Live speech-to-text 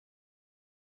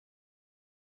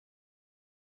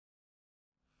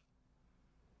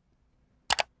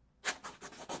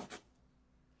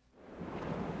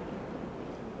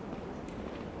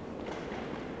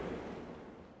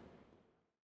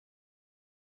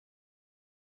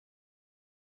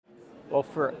Well,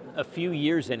 for a few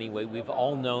years anyway, we've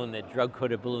all known that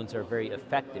drug-coated balloons are very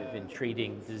effective in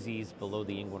treating disease below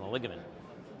the inguinal ligament.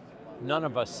 None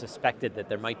of us suspected that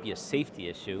there might be a safety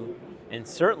issue, and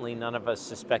certainly none of us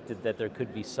suspected that there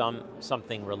could be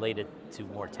something related to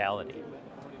mortality.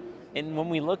 And when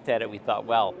we looked at it, we thought,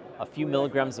 well, a few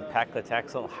milligrams of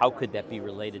paclitaxel, how could that be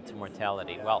related to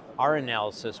mortality? Well, our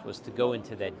analysis was to go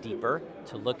into that deeper,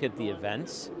 to look at the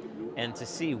events, and to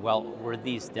see, well, were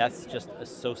these deaths just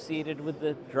associated with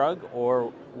the drug,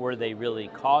 or were they really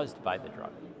caused by the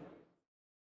drug?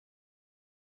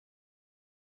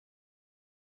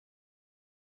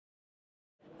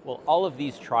 Well, all of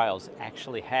these trials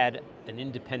actually had an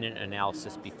independent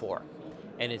analysis before,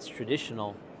 and it's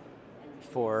traditional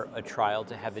for a trial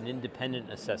to have an independent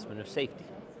assessment of safety.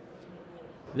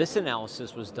 This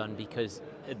analysis was done because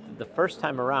the first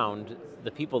time around,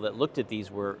 the people that looked at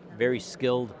these were very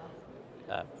skilled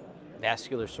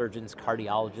vascular surgeons,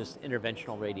 cardiologists,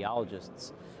 interventional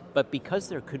radiologists. But because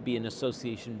there could be an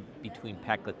association between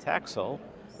paclitaxel,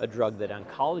 a drug that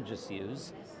oncologists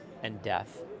use, and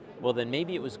death, well then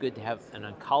maybe it was good to have an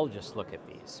oncologist look at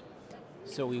these.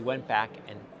 So we went back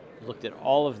and looked at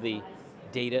all of the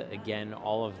data again,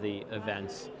 all of the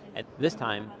events, at this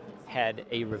time had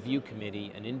a review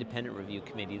committee, an independent review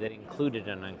committee that included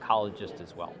an oncologist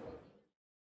as well.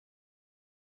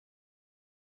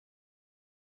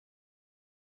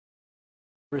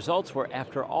 Results were,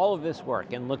 after all of this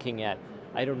work and looking at,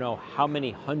 I don't know how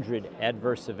many hundred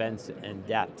adverse events and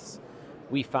deaths,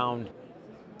 we found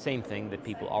the same thing that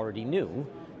people already knew,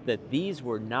 that these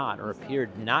were not, or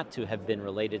appeared not to have been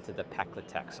related to the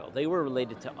paclitaxel. They were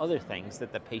related to other things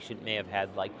that the patient may have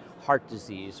had, like heart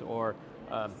disease or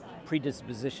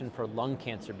predisposition for lung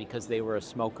cancer because they were a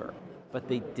smoker. But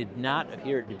they did not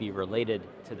appear to be related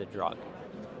to the drug.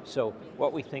 So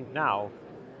what we think now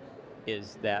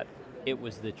is that it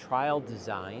was the trial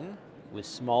design with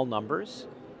small numbers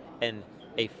and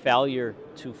a failure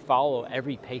to follow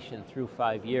every patient through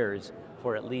 5 years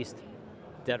for at least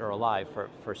dead or alive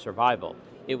for survival.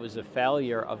 It was a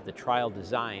failure of the trial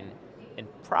design and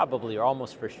probably, or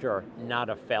almost for sure,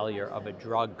 not a failure of a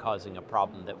drug causing a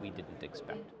problem that we didn't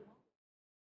expect.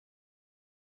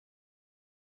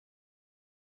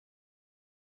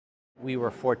 We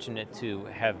were fortunate to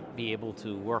be able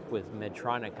to work with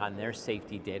Medtronic on their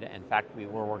safety data. In fact, we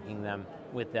were working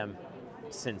with them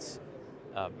since,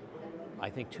 I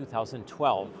think,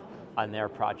 2012 on their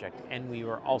project. And we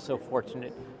were also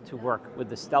fortunate to work with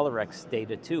the Stellarex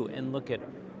data too and look at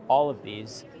all of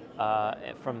these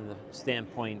from the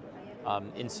standpoint,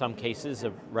 in some cases,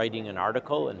 of writing an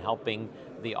article and helping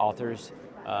the authors.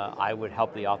 I would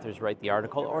help the authors write the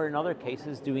article, or in other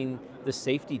cases, doing the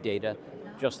safety data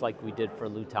just like we did for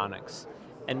Lutonix.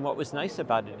 And what was nice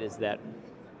about it is that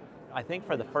I think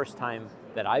for the first time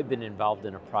that I've been involved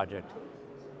in a project,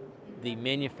 the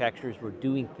manufacturers were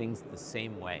doing things the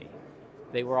same way.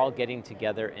 They were all getting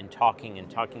together and talking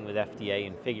with FDA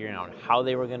and figuring out how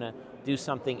they were going to do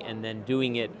something, and then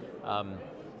doing it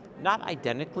not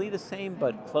identically the same,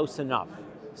 but close enough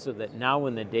so that now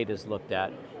when the data is looked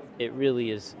at, it really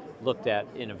is looked at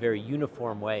in a very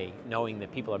uniform way, knowing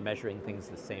that people are measuring things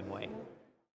the same way.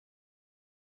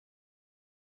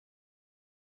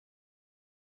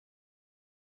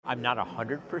 I'm not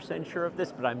 100% sure of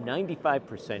this, but I'm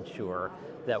 95% sure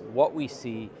that what we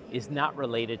see is not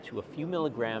related to a few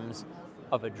milligrams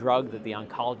of a drug that the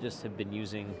oncologists have been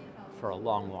using for a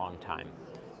long, long time.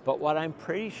 But what I'm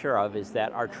pretty sure of is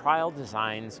that our trial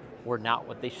designs were not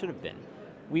what they should have been.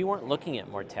 We weren't looking at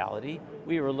mortality,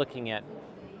 we were looking at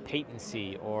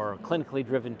patency or clinically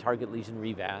driven target lesion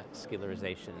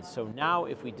revascularization. So now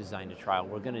if we design a trial,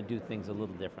 we're going to do things a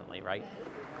little differently, right?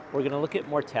 We're going to look at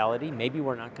mortality. Maybe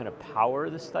we're not going to power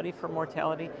the study for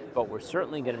mortality, but we're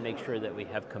certainly going to make sure that we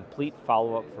have complete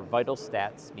follow-up for vital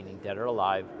stats, meaning dead or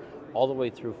alive, all the way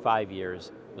through 5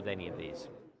 years with any of these.